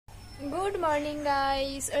Good morning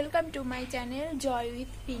guys, welcome to my channel Joy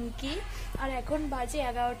with Pinki. আর এখন বাজে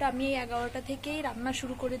 11টা। আমি এই 11টা থেকেই রান্না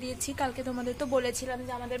শুরু করে দিয়েছি। কালকে তোমাদের তো বলেছিলাম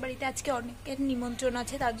যে আমাদের বাড়িতে আজকে অনেকের নিমন্ত্রণ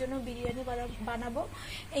আছে, তার জন্য বিরিয়ানি বানাবো।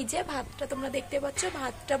 এই যে ভাতটা তোমরা দেখতে পাচ্ছ,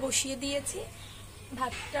 ভাতটা বসিয়ে দিয়েছি।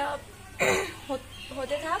 ভাতটা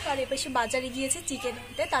হতে থাক, আর এপাশে বাজারে গিয়েছে চিকেন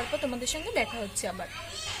আনতে। তারপর তোমাদের সঙ্গে দেখা হচ্ছে আবার।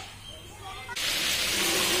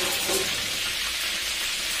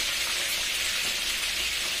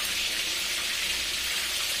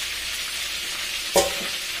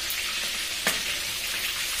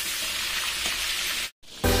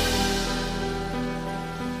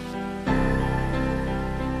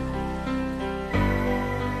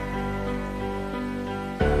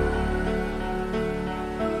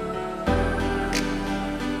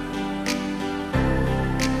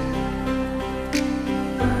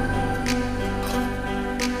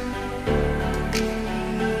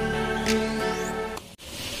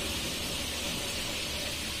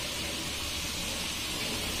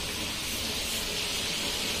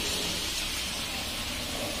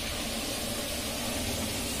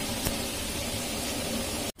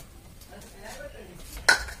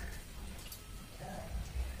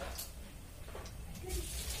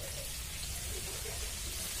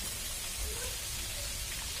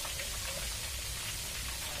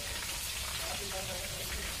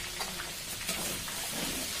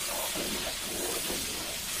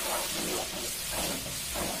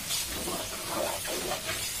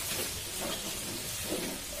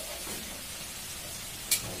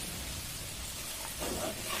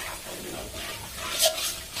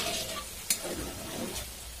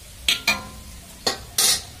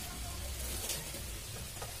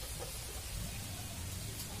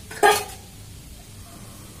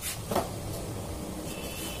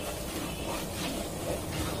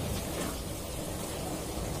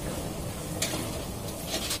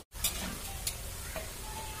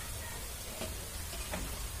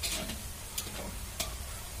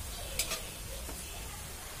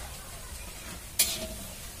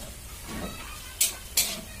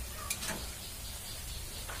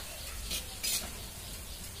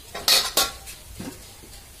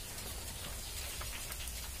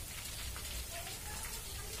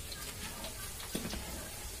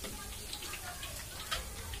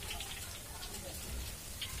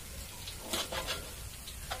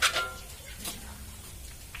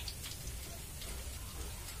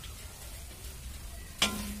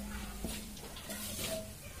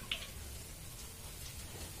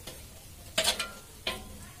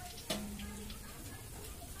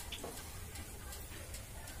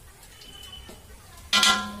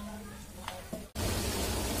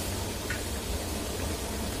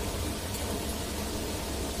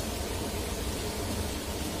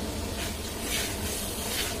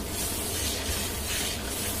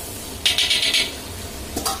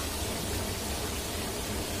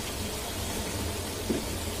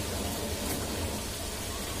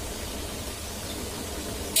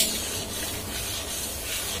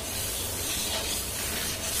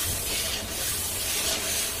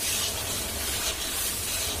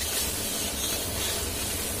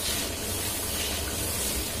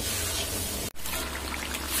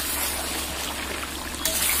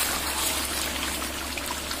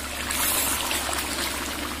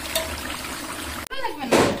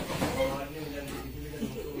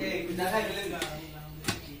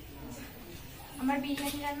 আমার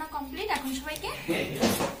বিরিয়ানি রান্না কমপ্লিট। এখন সবাইকে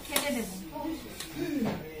খেতে দেব।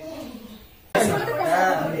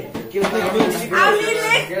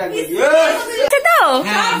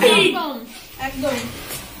 একদম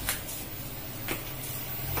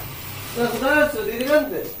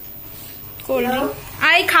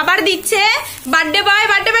আর এই খাবার দিচ্ছে বার্থডে বয়।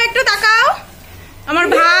 বার্থডে বয় একটু তাকাও, আমার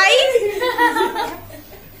ভাই।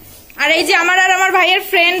 আর এই যে আমার আর আমার ভাইয়ের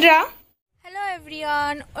ফ্রেন্ডরা। Hello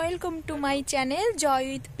everyone, welcome to my channel Joy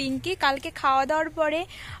with Pinki. কালকে খাওয়া দাওয়ার পরে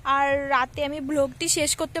আর রাতে আমি ব্লগটি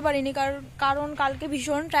শেষ করতে পারিনি, কারণ কালকে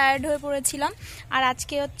ভীষণ টায়ার্ড হয়ে পড়েছিলাম। আর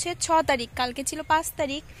আজকে হচ্ছে 6 তারিখ, কালকে ছিল 5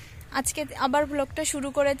 তারিখ। আজকে আবার ব্লগটা শুরু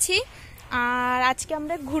করেছি। আর আজকে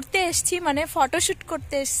আমরা ঘুরতে এসেছি, মানে ফটোশ্যুট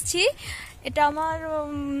করতে এসেছি। এটা আমার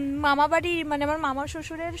মামা বাড়ি, মানে আমার মামা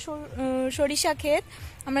শ্বশুরের সরিষা ক্ষেত,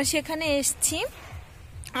 আমরা সেখানে এসেছি।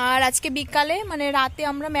 আর আজকে বিকালে মানে রাতে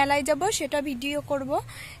আমরা মেলায় যাব, সেটা ভিডিও করব,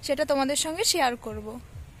 সেটা তোমাদের সঙ্গে শেয়ার করব।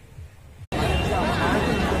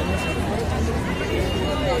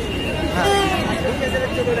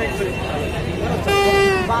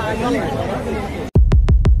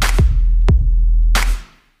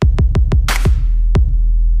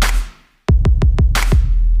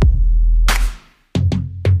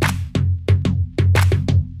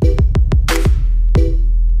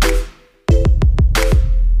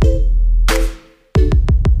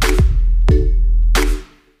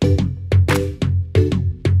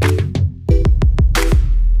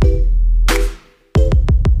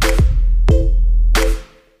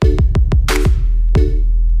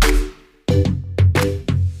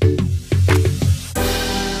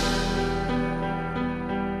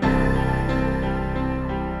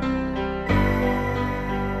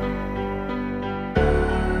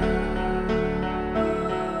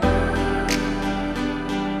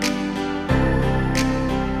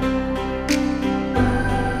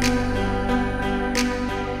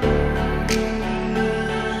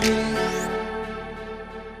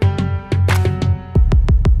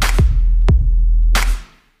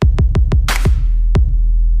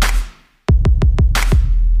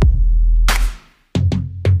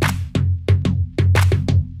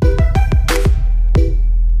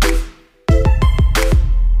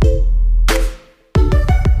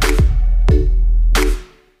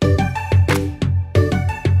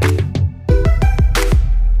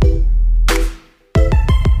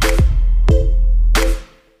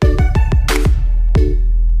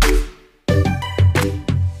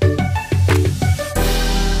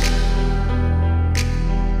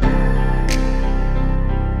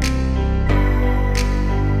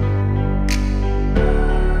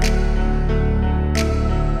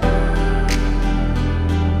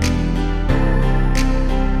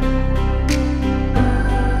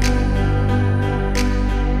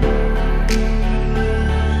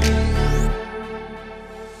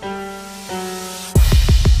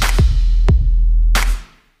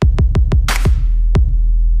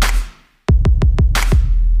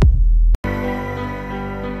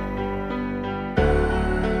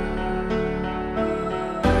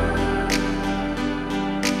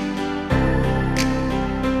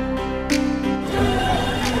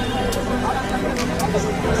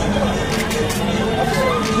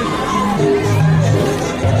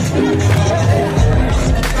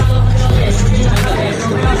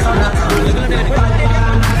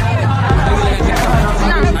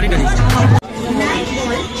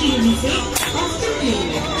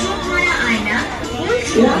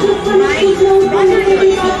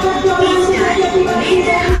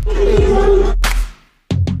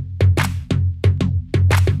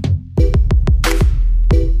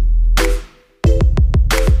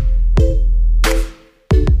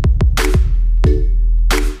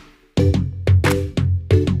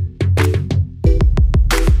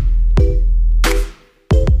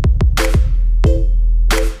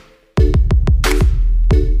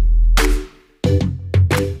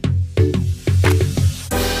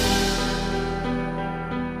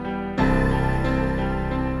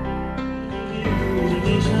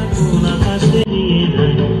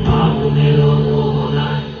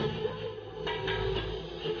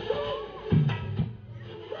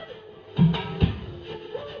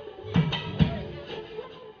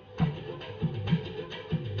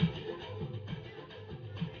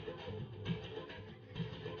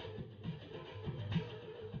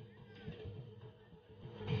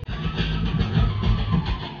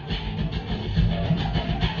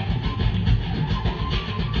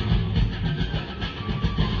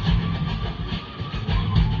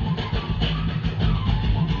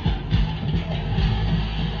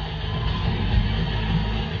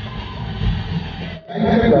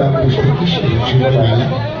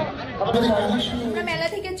 আমরা মেলা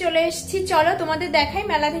থেকে চলে এসেছি, চলো তোমাদের দেখাই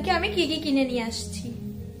মেলা থেকে আমি কি কি কিনে নিয়ে আসছি।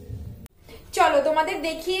 চলো তোমাদের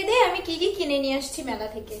দেখিয়ে দে আমি কি কি কিনে নিয়ে আসছি মেলা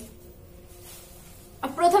থেকে।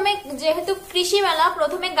 প্রথমে যেহেতু কৃষি মেলা,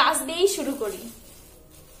 প্রথমে গাছ দিয়েই শুরু করি।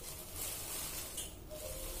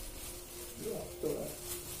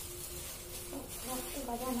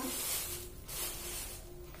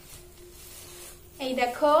 এই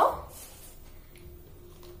দেখো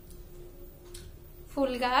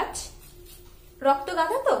ফুল গাছ, রক্ত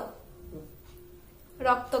গাঁদা, তো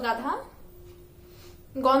রক্ত গাঁদা,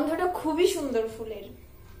 গন্ধটা খুবই সুন্দর ফুলের।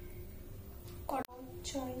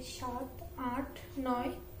 6, 7, 8,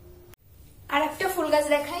 9। আর একটা ফুল গাছ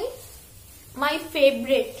দেখাই, মাই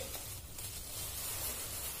ফেভারিট,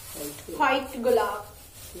 হোয়াইট গোলাপ,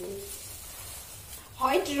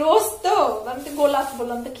 হোয়াইট রোজ। তো আমি তো গোলাপ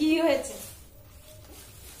বললাম, তো কি হয়েছে।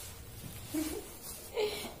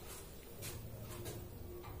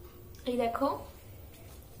 এই দেখো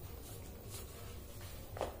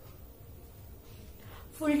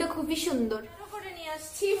ফুলটা খুবই সুন্দর। করে নিয়ে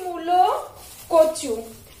আসছি মূলো, কচু।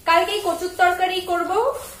 কালকে এই কচুর তরকারি করব,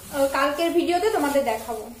 কালকের ভিডিওতে তোমাদের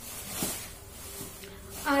দেখাবো।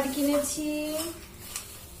 আর কিনেছি,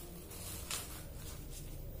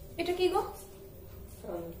 এটা কি গো?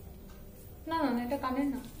 না না না, এটা কানের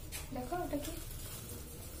না। দেখো এটা কি,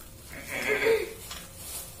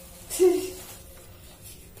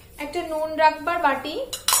 একটা নুন রাখবার বাটি,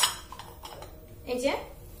 এই যে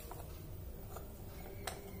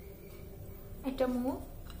একটা মুখ,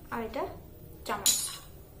 আর এটা চামচ।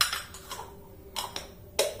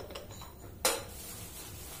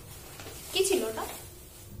 কি ছিল ওটা?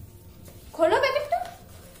 খোলো প্যাকেটটা।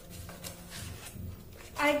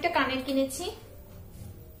 আরেকটা কানের কিনেছি,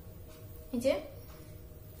 এই যে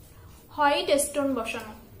হোয়াইট স্টোন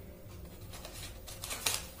বসানো।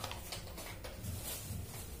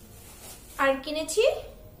 আর কিনেছি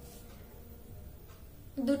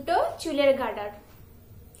দুটো চুলের গার্ডার।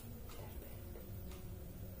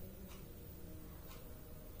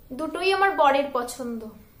 দুটোই আমার বরের পছন্দ,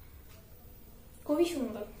 খুবই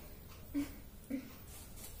সুন্দর।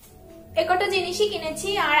 একটা জিনিসই কিনেছি।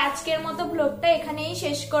 আর আজকের মতো ব্লগটা এখানেই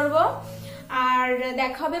শেষ করব, আর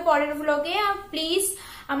দেখা হবে পরের ব্লগে। প্লিজ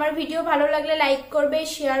আমার ভিডিও ভালো লাগলে লাইক করবে,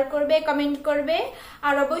 শেয়ার করবে, কমেন্ট করবে,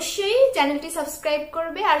 আর অবশ্যই চ্যানেলটি সাবস্ক্রাইব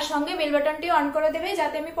করবে, আর সঙ্গে বেল বাটনটি অন করে দেবে,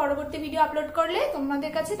 যাতে আমি পরবর্তী ভিডিও আপলোড করলে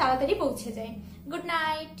তোমাদের কাছে তাড়াতাড়ি পৌঁছে যায়। Good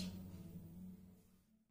night.